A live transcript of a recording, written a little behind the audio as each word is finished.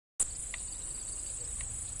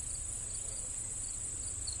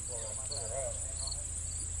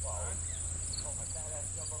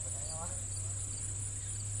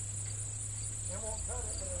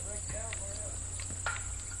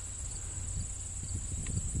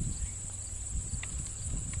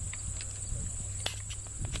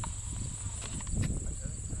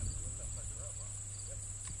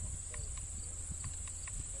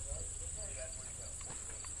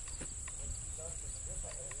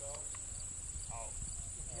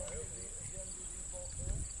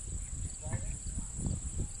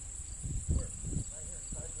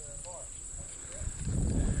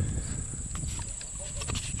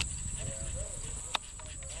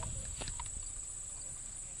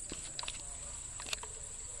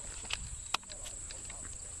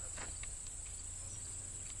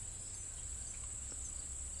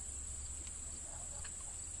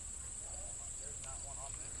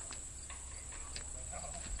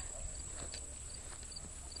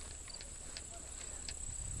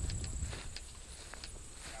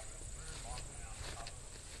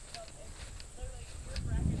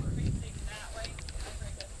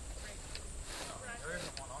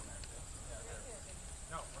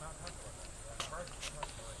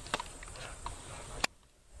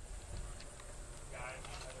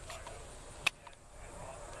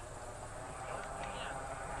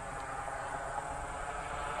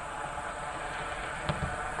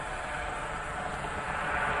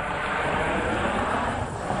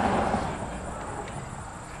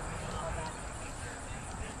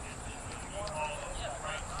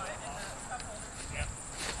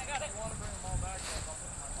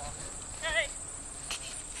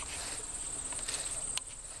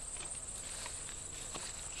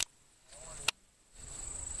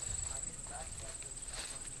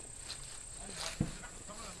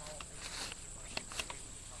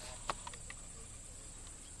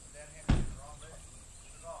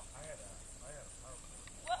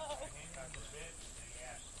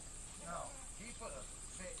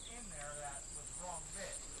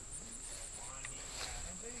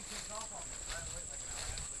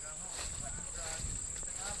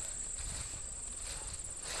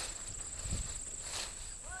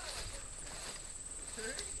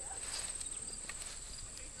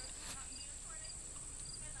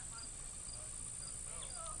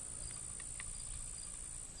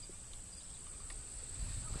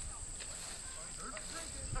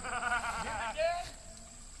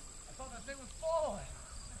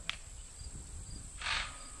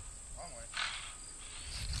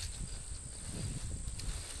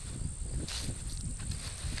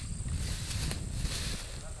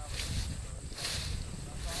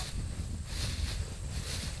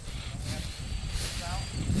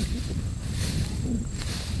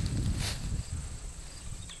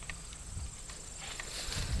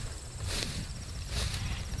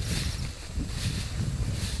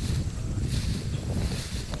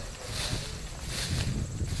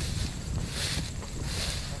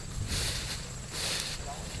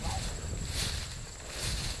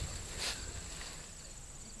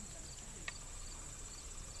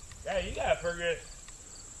Yeah, you got a pretty good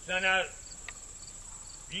sun out.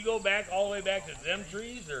 You go back all the way back to them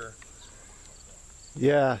trees, or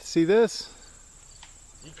Yeah, see this?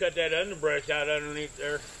 you cut that underbrush out underneath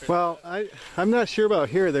there? Well, I'm not sure about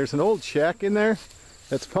here. There's an old shack in there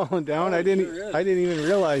that's fallen down. Oh, I didn't sure is. even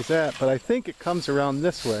realize that, but I think it comes around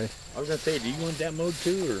this way. I was gonna say, do you want that mowed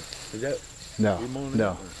too, or is that? No, You're mowing it no,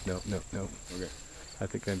 up, or- no. Okay. I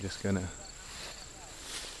think I'm just gonna,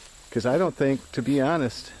 because I don't think, to be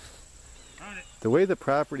honest, the way the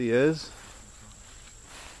property is,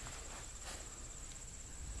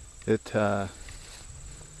 it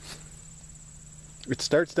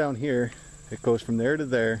starts down here. It goes from there to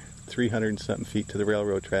there, 300 and something feet to the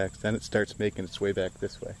railroad tracks. Then it starts making its way back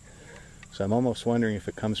this way. So I'm almost wondering if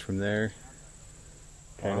it comes from there,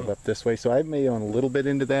 kind of up this way. So I may own a little bit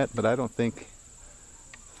into that, but I don't think.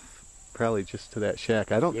 Probably just to that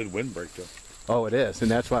shack. I don't. Good windbreak though. Oh, it is,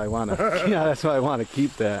 and that's why I want to. Yeah, that's why I want to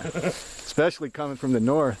keep that, especially coming from the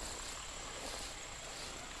north.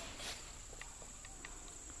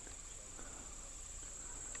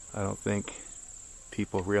 I don't think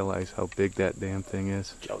people realize how big that damn thing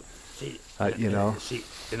is. See, You know. See,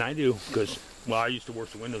 and I do, because I used to work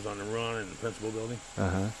the windows on the run in the principal building.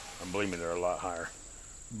 And believe me, they're a lot higher.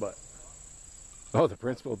 But Oh, the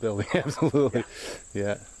principal building, absolutely.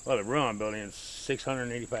 Yeah. well, the run building is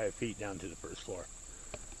 685 feet down to the first floor.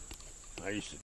 I used to